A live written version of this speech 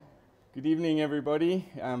Good evening, everybody.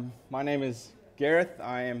 My name is Gareth.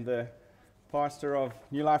 I am the pastor of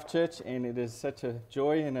New Life Church, and it is such a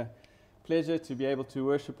joy and a pleasure to be able to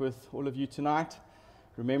worship with all of you tonight,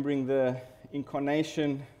 remembering the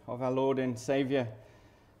incarnation of our Lord and Savior,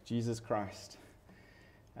 Jesus Christ.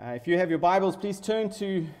 If you have your Bibles, please turn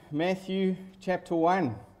to Matthew chapter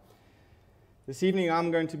 1. This evening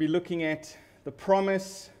I'm going to be looking at the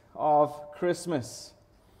promise of Christmas.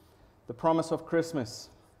 The promise of Christmas.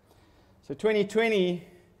 So 2020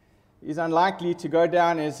 is unlikely to go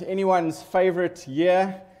down as anyone's favorite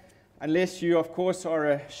year, unless you, of course,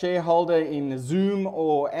 are a shareholder in Zoom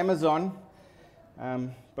or Amazon.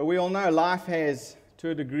 But we all know life has,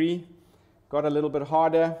 to a degree, got a little bit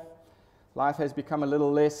harder. Life has become a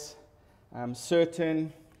little less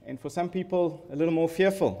certain, and for some people, a little more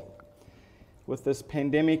fearful with this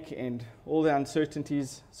pandemic and all the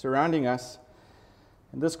uncertainties surrounding us.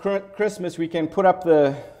 And this Christmas, we can put up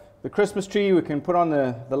the Christmas tree, we can put on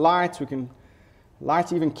the lights, we can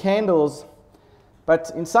light even candles,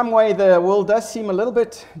 but in some way the world does seem a little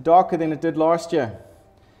bit darker than it did last year.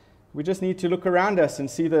 We just need to look around us and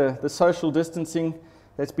see the social distancing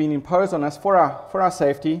that's been imposed on us for our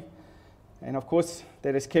safety, and of course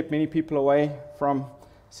that has kept many people away from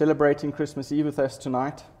celebrating Christmas Eve with us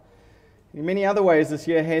tonight. In many other ways, this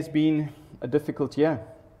year has been a difficult year.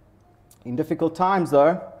 In difficult times,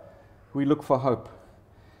 though, we look for hope.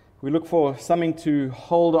 We look for something to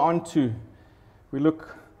hold on to. We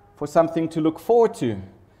look for something to look forward to.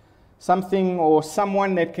 Something or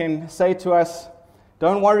someone that can say to us,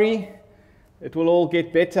 "Don't worry, it will all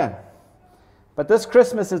get better." But this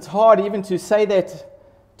Christmas, it's hard even to say that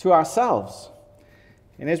to ourselves.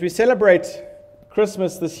 And as we celebrate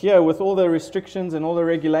Christmas this year with all the restrictions and all the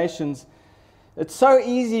regulations, it's so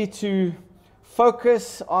easy to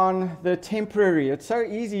focus on the temporary. It's so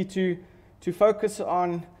easy to focus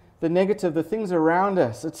on the negative, the things around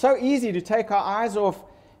us. It's so easy to take our eyes off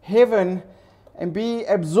heaven and be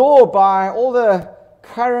absorbed by all the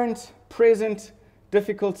current, present,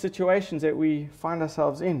 difficult situations that we find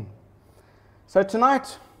ourselves in. So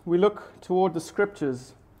tonight, we look toward the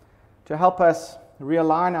scriptures to help us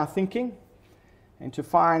realign our thinking and to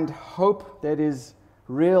find hope that is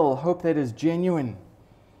real, hope that is genuine.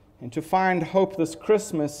 And to find hope this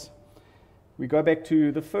Christmas, we go back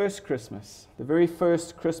to the first Christmas, the very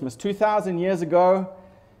first Christmas. 2,000 years ago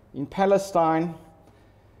in Palestine,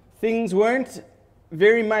 things weren't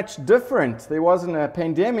very much different. There wasn't a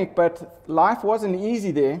pandemic, but life wasn't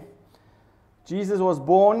easy there. Jesus was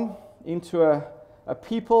born into a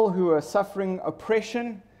people who were suffering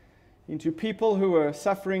oppression, into people who were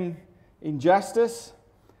suffering injustice,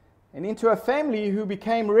 and into a family who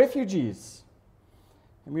became refugees.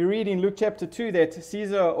 And we read in Luke chapter 2 that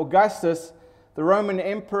Caesar Augustus, the Roman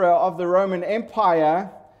emperor of the Roman Empire,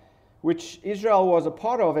 which Israel was a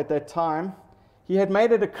part of at that time, he had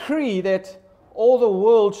made a decree that all the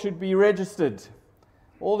world should be registered,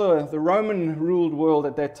 all the Roman-ruled world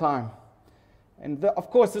at that time. And of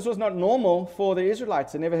course, this was not normal for the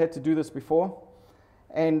Israelites. They never had to do this before.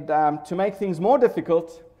 And to make things more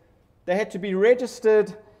difficult, they had to be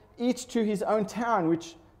registered each to his own town,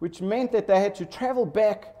 which meant that they had to travel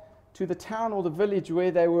back to the town or the village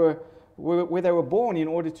where they were born in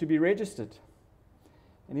order to be registered.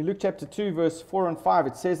 And in Luke chapter 2, verse 4 and 5,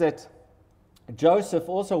 it says that Joseph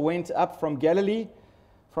also went up from Galilee,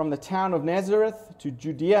 from the town of Nazareth to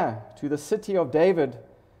Judea, to the city of David,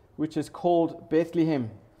 which is called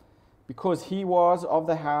Bethlehem, because he was of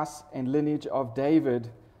the house and lineage of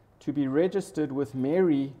David, to be registered with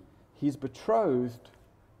Mary, his betrothed,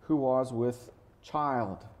 who was with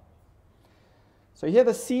child. So here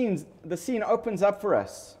the scene opens up for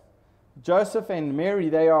us. Joseph and Mary,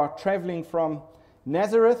 they are traveling from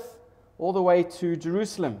Nazareth all the way to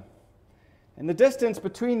Jerusalem. And the distance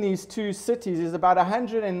between these two cities is about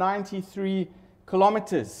 193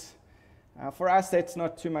 kilometers. For us, that's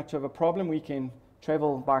not too much of a problem. We can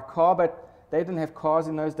travel by car, but they didn't have cars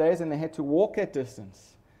in those days, and they had to walk that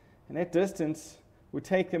distance. And that distance would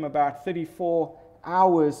take them about 34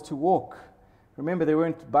 hours to walk. Remember, there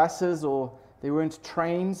weren't buses or there weren't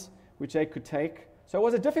trains which they could take. So it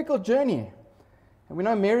was a difficult journey. And we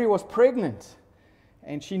know Mary was pregnant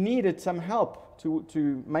and she needed some help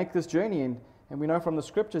to make this journey. And we know from the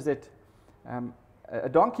scriptures that a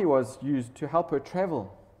donkey was used to help her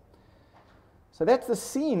travel. So that's the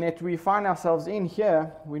scene that we find ourselves in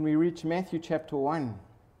here when we reach Matthew chapter 1.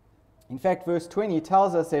 In fact, verse 20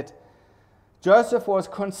 tells us that Joseph was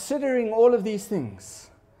considering all of these things.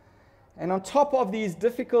 And on top of these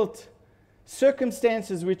difficult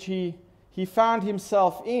circumstances which he found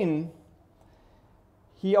himself in,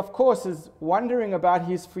 he of course is wondering about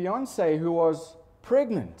his fiancée who was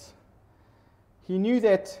pregnant. He knew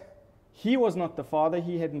that he was not the father.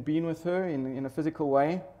 He hadn't been with her in a physical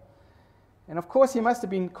way. And of course, he must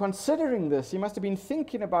have been considering this. He must have been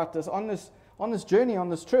thinking about this on this journey, on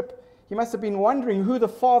this trip. He must have been wondering who the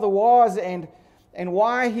father was and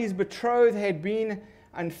why his betrothed had been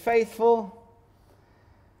unfaithful.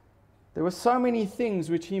 There were so many things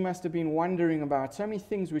which he must have been wondering about, so many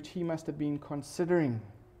things which he must have been considering.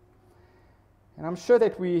 And I'm sure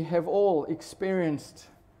that we have all experienced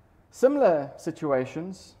similar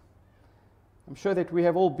situations. I'm sure that we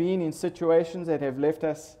have all been in situations that have left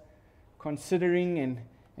us considering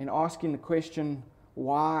and asking the question,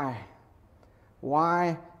 why?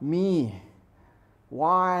 Why me?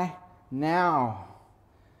 Why now?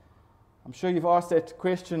 I'm sure you've asked that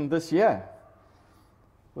question this year.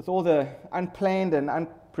 With all the unplanned and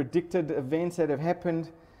unpredicted events that have happened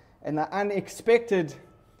and the unexpected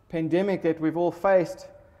pandemic that we've all faced,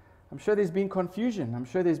 I'm sure there's been confusion. I'm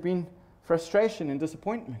sure there's been frustration and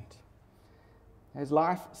disappointment. Has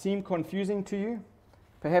life seemed confusing to you?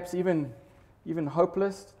 Perhaps even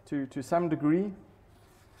hopeless to some degree?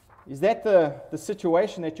 Is that the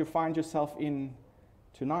situation that you find yourself in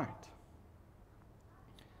tonight?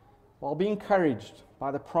 Well, be encouraged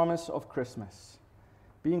by the promise of Christmas.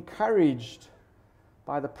 Be encouraged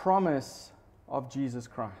by the promise of Jesus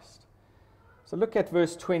Christ. So look at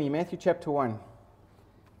verse 20, Matthew chapter 1.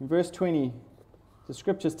 In verse 20, the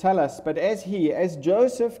scriptures tell us, "But as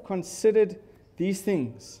Joseph considered these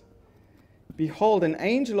things, behold, an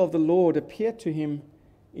angel of the Lord appeared to him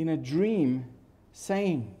in a dream,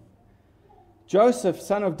 saying, Joseph,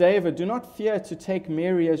 son of David, do not fear to take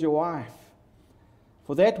Mary as your wife,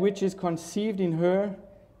 for that which is conceived in her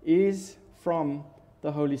is from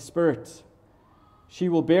the Holy Spirit. She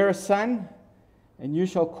will bear a son, and you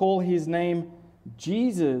shall call his name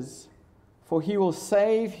Jesus, for he will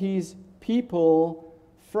save his people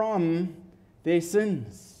from their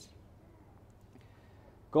sins."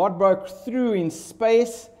 God broke through in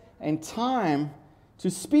space and time to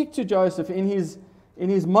speak to Joseph in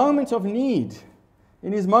his moment of need,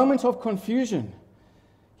 in his moment of confusion.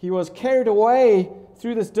 He was carried away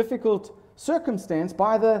through this difficult circumstance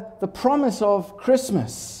by the promise of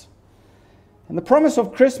Christmas. And the promise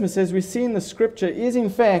of Christmas, as we see in the scripture, is in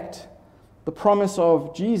fact the promise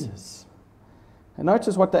of Jesus. And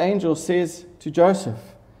notice what the angel says to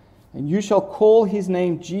Joseph. "And you shall call his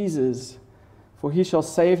name Jesus, for he shall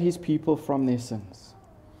save his people from their sins."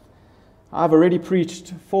 I've already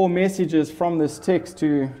preached 4 messages from this text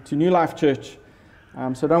to New Life Church.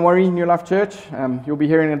 So don't worry, New Life Church. You'll be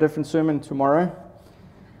hearing a different sermon tomorrow.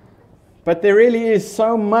 But there really is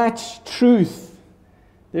so much truth.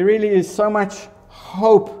 There really is so much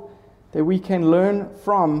hope that we can learn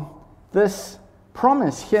from this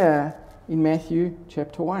promise here in Matthew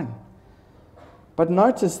chapter 1. But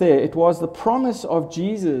notice there, it was the promise of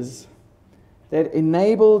Jesus that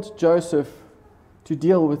enabled Joseph to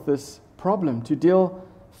deal with this problem, to deal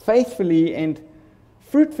faithfully and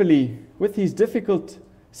fruitfully with his difficult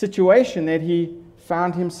situation that he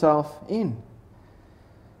found himself in.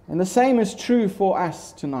 And the same is true for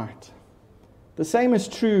us tonight. The same is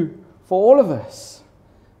true for all of us.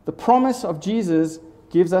 The promise of Jesus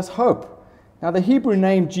gives us hope. Now, the Hebrew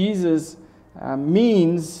name Jesus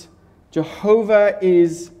means Jehovah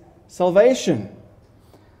is salvation.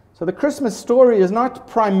 So the Christmas story is not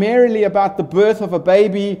primarily about the birth of a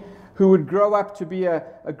baby who would grow up to be a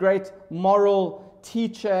great moral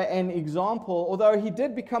teacher and example, although he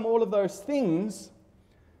did become all of those things.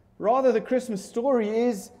 Rather, the Christmas story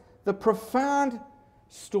is the profound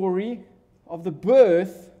story of the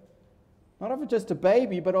birth, not of just a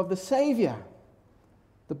baby, but of the Savior.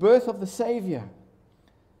 The birth of the Savior.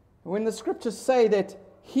 When the scriptures say that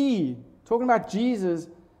He, talking about Jesus,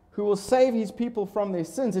 who will save His people from their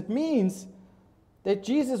sins, it means that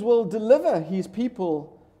Jesus will deliver His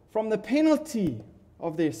people from the penalty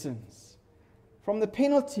of their sins. From the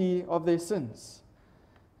penalty of their sins.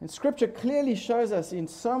 And Scripture clearly shows us in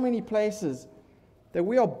so many places that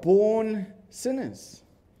we are born sinners.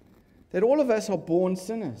 That all of us are born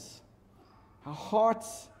sinners. Our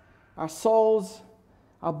hearts, our souls,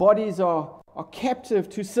 our bodies are captive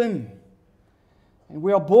to sin. And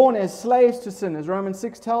we are born as slaves to sin, as Romans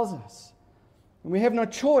 6 tells us. And we have no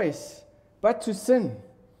choice but to sin.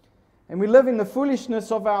 And we live in the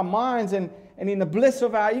foolishness of our minds and in the bliss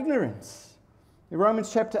of our ignorance. In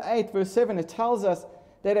Romans chapter 8, verse 7, it tells us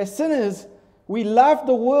that as sinners, we loved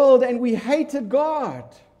the world and we hated God.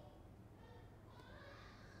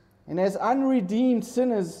 And as unredeemed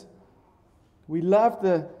sinners, we loved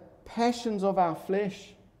the passions of our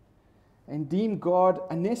flesh. and deemed God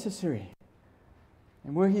unnecessary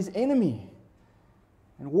and were His enemy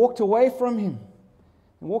and walked away from Him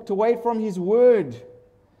and walked away from His word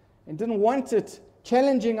and didn't want it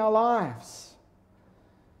challenging our lives.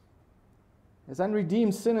 As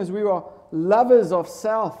unredeemed sinners, we are lovers of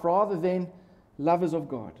self rather than lovers of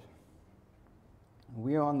God.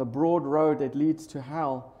 We are on the broad road that leads to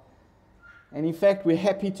hell, and in fact, we're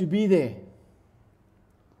happy to be there.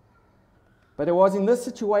 But it was in this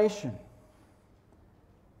situation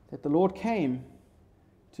that the Lord came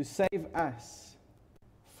to save us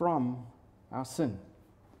from our sin.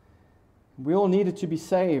 We all needed to be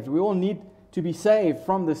saved. We all need to be saved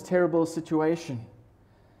from this terrible situation.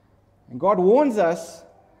 And God warns us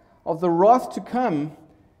of the wrath to come,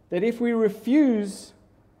 that if we refuse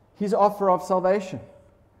His offer of salvation.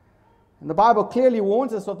 And the Bible clearly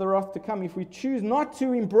warns us of the wrath to come if we choose not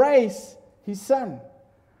to embrace His Son.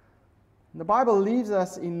 And the Bible leaves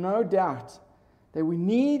us in no doubt that we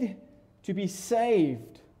need to be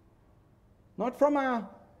saved, not from our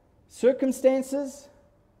circumstances,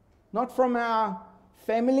 not from our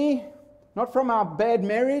family, not from our bad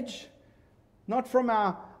marriage, not from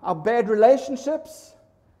our bad relationships,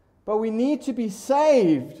 but we need to be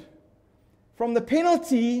saved from the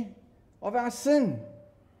penalty of our sin.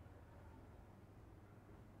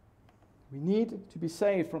 We need to be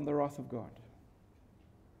saved from the wrath of God.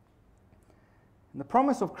 And the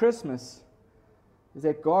promise of Christmas is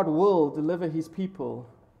that God will deliver His people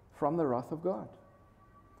from the wrath of God.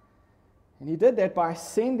 And He did that by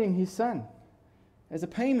sending His Son as a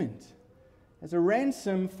payment, as a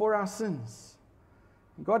ransom for our sins.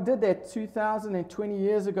 And God did that 2,020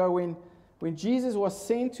 years ago when Jesus was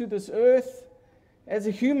sent to this earth as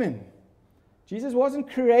a human. Jesus wasn't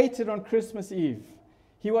created on Christmas Eve.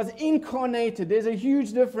 He was incarnated. There's a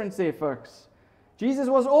huge difference there, folks. Jesus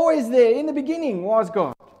was always there. In the beginning was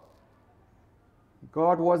God.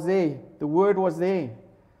 God was there. The Word was there.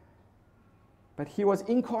 But He was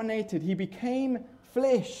incarnated. He became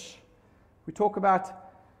flesh. We talk about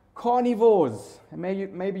carnivores. And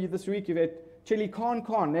maybe this week you've had chili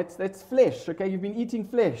con. That's flesh. Okay, you've been eating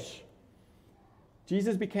flesh.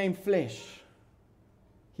 Jesus became flesh.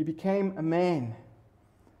 He became a man.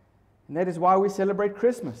 And that is why we celebrate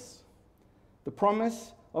Christmas. The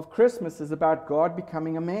promise of Christmas is about God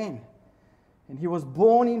becoming a man. And He was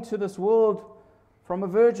born into this world from a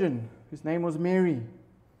virgin whose name was Mary.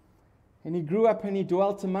 And He grew up and He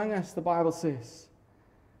dwelt among us, the Bible says.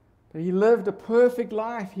 But He lived a perfect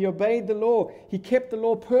life. He obeyed the law. He kept the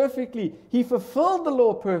law perfectly. He fulfilled the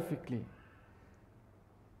law perfectly.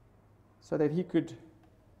 So that He could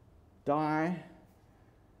die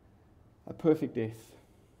a perfect death.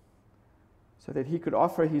 So that He could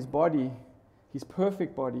offer His body, His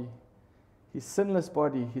perfect body, His sinless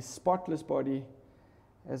body, His spotless body,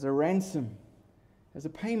 as a ransom, as a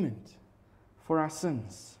payment for our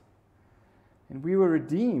sins. And we were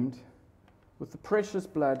redeemed with the precious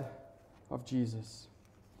blood of Jesus.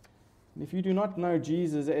 And if you do not know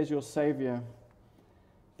Jesus as your Savior,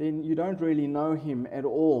 then you don't really know Him at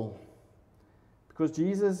all. Because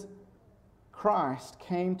Jesus Christ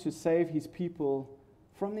came to save His people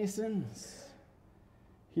from their sins.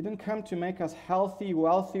 He didn't come to make us healthy,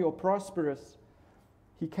 wealthy, or prosperous.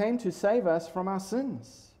 He came to save us from our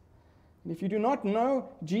sins. And if you do not know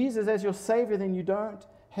Jesus as your Savior, then you don't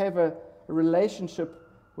have a relationship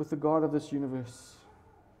with the God of this universe.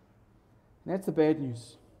 And that's the bad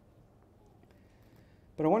news.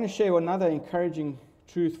 But I want to share another encouraging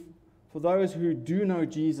truth for those who do know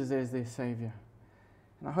Jesus as their Savior.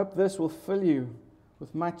 And I hope this will fill you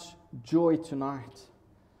with much joy tonight.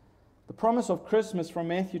 The promise of Christmas from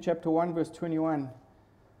Matthew chapter 1 verse 21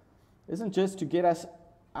 isn't just to get us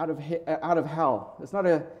out of hell. It's not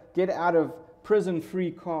a get out of prison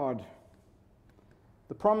free card.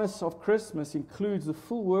 The promise of Christmas includes the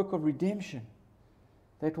full work of redemption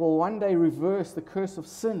that will one day reverse the curse of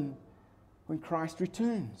sin when Christ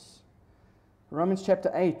returns. Romans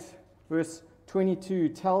chapter 8 verse 22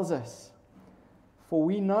 tells us, "For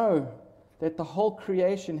we know that the whole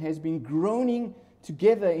creation has been groaning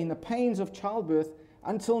together in the pains of childbirth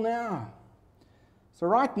until now." So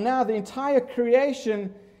right now, the entire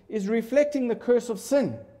creation is reflecting the curse of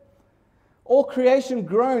sin. All creation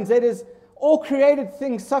groans. That is, all created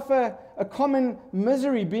things suffer a common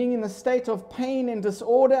misery, being in a state of pain and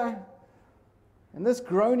disorder. And this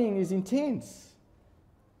groaning is intense.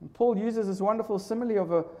 And Paul uses this wonderful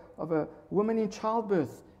simile of a woman in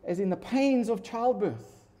childbirth, as in the pains of childbirth.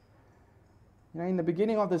 You know, in the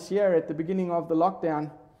beginning of this year, at the beginning of the lockdown,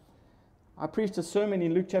 I preached a sermon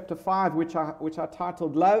in Luke chapter 5, which I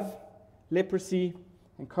titled Love, Leprosy,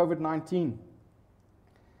 and COVID-19.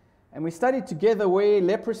 And we studied together where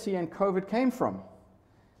leprosy and COVID came from.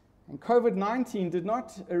 And COVID-19 did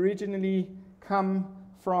not originally come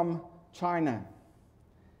from China.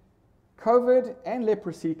 COVID and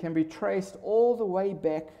leprosy can be traced all the way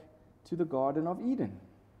back to the Garden of Eden.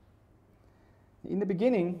 In the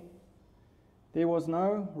beginning, there was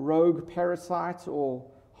no rogue parasites or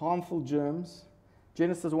harmful germs.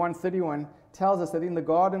 Genesis 1:31 tells us that in the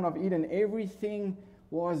Garden of Eden, everything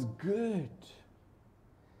was good.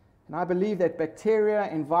 And I believe that bacteria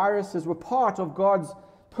and viruses were part of God's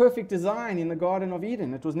perfect design in the Garden of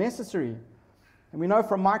Eden. It was necessary. And we know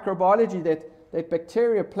from microbiology that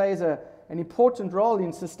bacteria plays an important role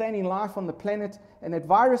in sustaining life on the planet, and that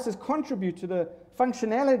viruses contribute to the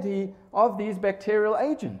functionality of these bacterial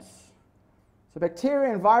agents. So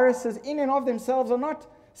bacteria and viruses in and of themselves are not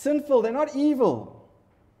sinful, they're not evil.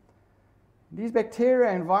 These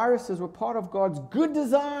bacteria and viruses were part of God's good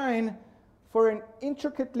design for an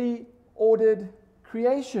intricately ordered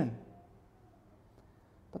creation.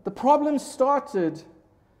 But the problem started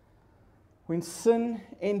when sin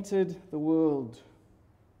entered the world.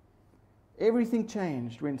 Everything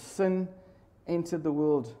changed when sin entered the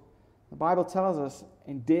world. The Bible tells us,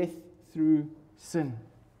 and death through sin.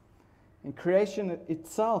 And creation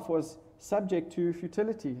itself was subject to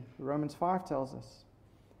futility, Romans 5 tells us.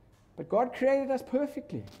 But God created us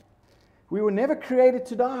perfectly. We were never created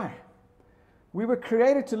to die. We were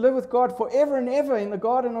created to live with God forever and ever in the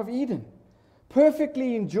Garden of Eden,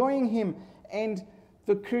 perfectly enjoying Him and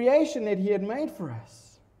the creation that He had made for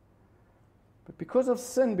us. But because of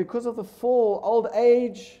sin, because of the fall, old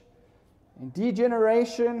age and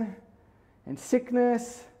degeneration and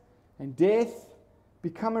sickness and death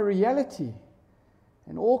become a reality.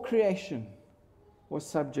 And all creation was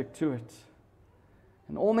subject to it.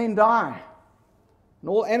 And all men die. And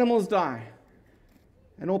all animals die.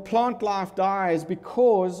 And all plant life dies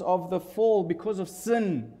because of the fall, because of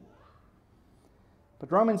sin.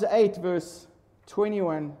 But Romans 8 verse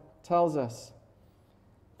 21 tells us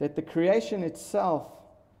that the creation itself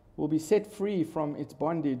will be set free from its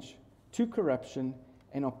bondage to corruption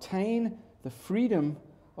and obtain the freedom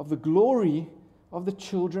of the glory of the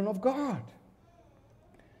children of God.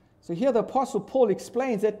 So here the Apostle Paul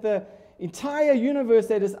explains that the entire universe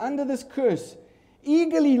that is under this curse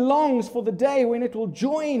eagerly longs for the day when it will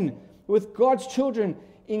join with God's children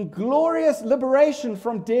in glorious liberation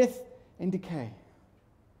from death and decay.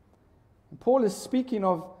 And Paul is speaking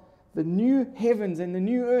of the new heavens and the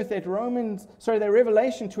new earth that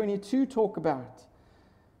Revelation 22 talk about,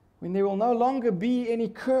 when there will no longer be any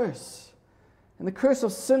curse, and the curse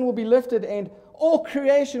of sin will be lifted, and all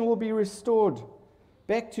creation will be restored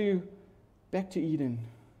back to Eden,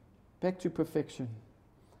 back to perfection.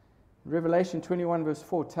 Revelation 21 verse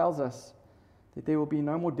 4 tells us that there will be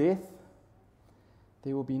no more death,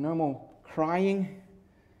 there will be no more crying,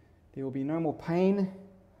 there will be no more pain,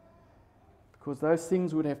 because those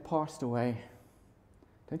things would have passed away.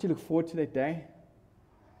 Don't you look forward to that day?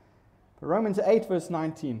 But Romans 8 verse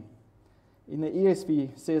 19 in the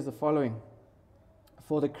ESV says the following: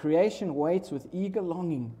 "For the creation waits with eager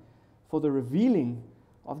longing for the revealing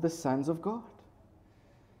of the sons of God."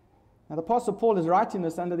 Now the Apostle Paul is writing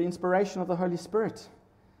this under the inspiration of the Holy Spirit.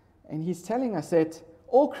 And he's telling us that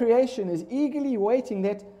all creation is eagerly waiting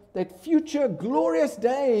that future glorious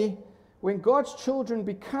day when God's children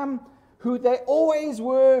become who they always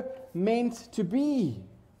were meant to be.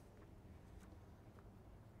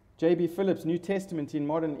 J.B. Phillips, New Testament in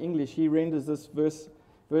modern English, he renders this verse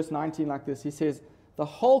 19 like this. He says, "The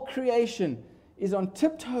whole creation is on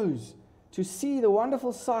tiptoes to see the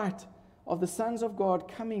wonderful sight of the sons of God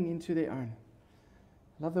coming into their own."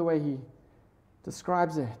 I love the way he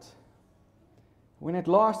describes it. When at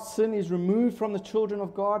last sin is removed from the children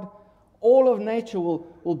of God, all of nature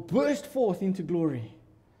will burst forth into glory.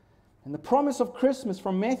 And the promise of Christmas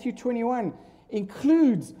from Matthew 21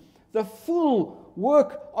 includes the full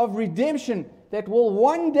work of redemption that will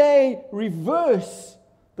one day reverse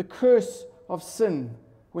the curse of sin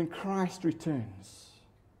when Christ returns.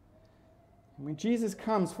 And when Jesus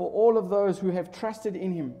comes for all of those who have trusted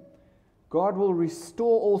in Him, God will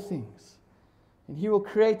restore all things. And He will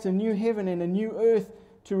create a new heaven and a new earth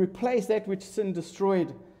to replace that which sin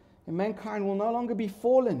destroyed. And mankind will no longer be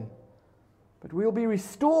fallen, but we will be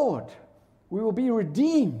restored. We will be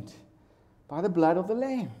redeemed by the blood of the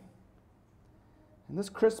Lamb. And this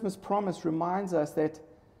Christmas promise reminds us that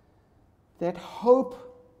hope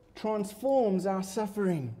transforms our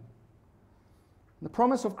suffering. The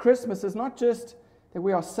promise of Christmas is not just that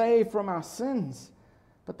we are saved from our sins,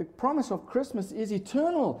 but the promise of Christmas is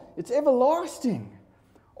eternal. It's everlasting.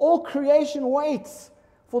 All creation waits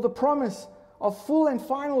for the promise of full and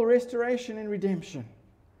final restoration and redemption.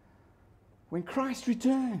 When Christ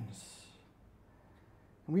returns.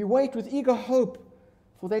 And we wait with eager hope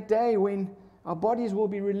for that day when our bodies will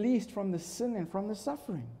be released from the sin and from the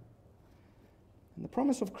suffering. And the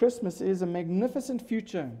promise of Christmas is a magnificent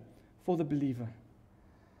future for the believer,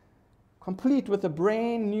 complete with a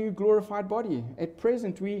brand new glorified body. At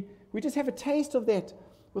present, we just have a taste of that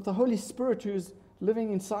with the Holy Spirit who is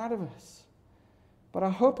living inside of us. But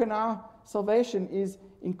our hope in our salvation is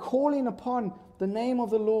in calling upon the name of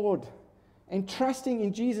the Lord and trusting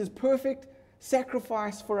in Jesus' perfect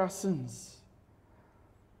sacrifice for our sins.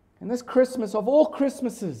 And this Christmas, of all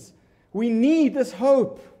Christmases, we need this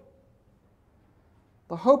hope.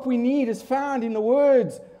 The hope we need is found in the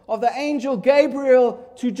words of the angel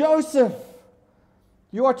Gabriel to Joseph.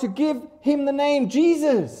 You are to give him the name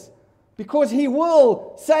Jesus, because he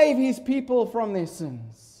will save his people from their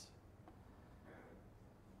sins.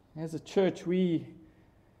 As a church, we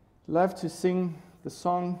love to sing the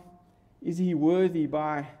song, Is He Worthy,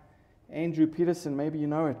 by Andrew Peterson. Maybe you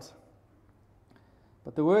know it.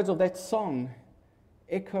 But the words of that song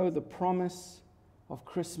echo the promise of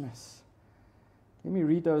Christmas. Let me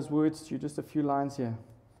read those words to you, just a few lines here.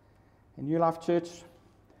 And New Life Church,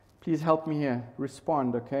 please help me here.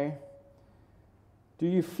 Respond, okay? Do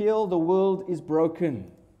you feel the world is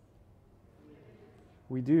broken?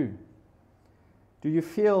 We do. Do you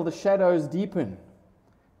feel the shadows deepen?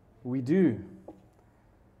 We do.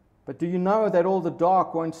 But do you know that all the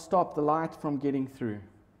dark won't stop the light from getting through?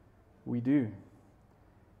 We do.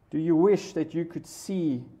 Do you wish that you could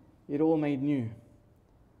see it all made new?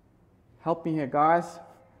 Help me here, guys.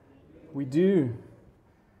 We do.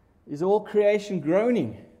 Is all creation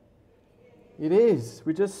groaning? It is.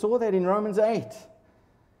 We just saw that in Romans 8.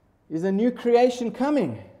 Is a new creation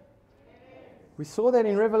coming? We saw that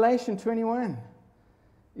in Revelation 21.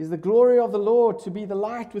 Is the glory of the Lord to be the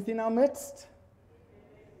light within our midst?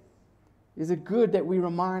 Is it good that we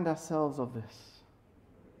remind ourselves of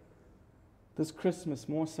this Christmas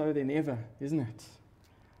more so than ever, isn't it?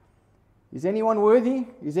 Is anyone worthy?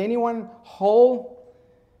 Is anyone whole?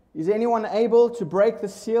 Is anyone able to break the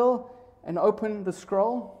seal and open the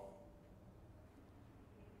scroll?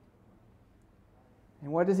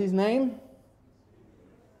 And what is his name?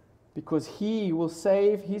 Because he will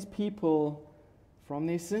save his people from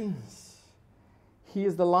their sins. He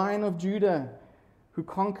is the Lion of Judah who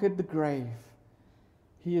conquered the grave.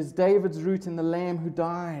 He is David's root and the Lamb who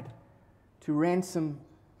died to ransom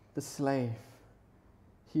the slave.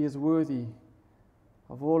 He is worthy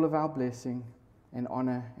of all of our blessing and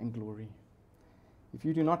honor and glory. If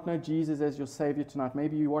you do not know Jesus as your Savior tonight,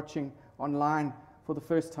 maybe you're watching online for the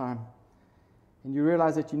first time, and you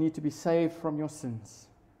realize that you need to be saved from your sins,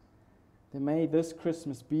 then may this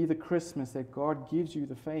Christmas be the Christmas that God gives you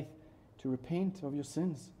the faith to repent of your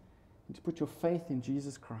sins and to put your faith in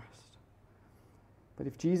Jesus Christ. But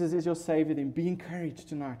if Jesus is your Savior, then be encouraged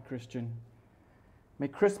tonight, Christian. May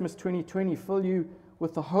Christmas 2020 fill you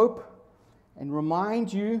with the hope and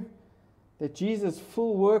remind you that Jesus'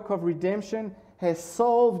 full work of redemption has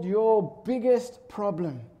solved your biggest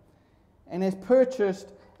problem and has purchased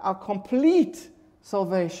our complete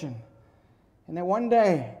salvation. And that one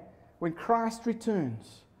day, when Christ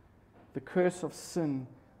returns, the curse of sin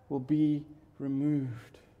will be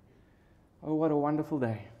removed. Oh, what a wonderful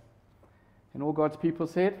day. And all God's people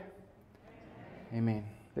said, Amen.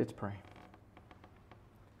 Let's pray.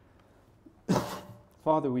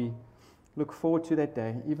 Father, we look forward to that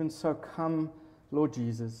day. Even so, come, Lord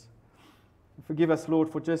Jesus. Forgive us, Lord,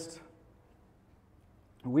 for just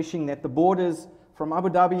wishing that the borders from Abu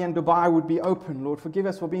Dhabi and Dubai would be open. Lord, forgive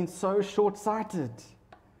us for being so short-sighted.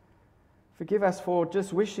 Forgive us for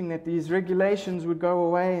just wishing that these regulations would go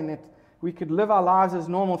away and that we could live our lives as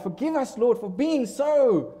normal. Forgive us, Lord, for being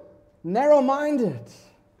so narrow-minded.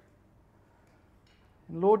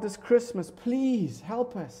 And Lord, this Christmas, please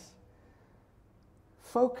help us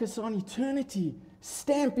focus on eternity.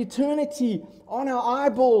 Stamp eternity on our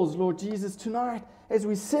eyeballs, Lord Jesus, tonight as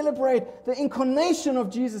we celebrate the incarnation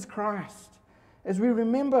of Jesus Christ, as we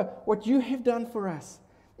remember what you have done for us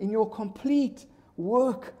in your complete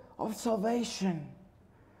work of salvation.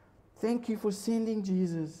 Thank you for sending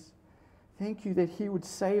Jesus. Thank you that he would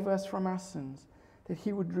save us from our sins, that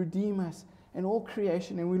he would redeem us and all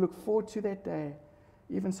creation, and we look forward to that day.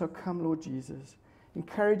 Even so, come, Lord Jesus.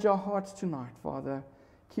 Encourage our hearts tonight, Father.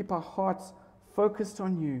 Keep our hearts focused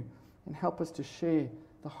on you and help us to share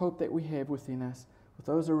the hope that we have within us with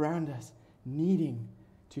those around us needing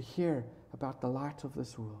to hear about the light of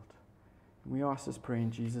this world. And we ask this prayer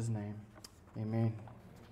in Jesus' name. Amen.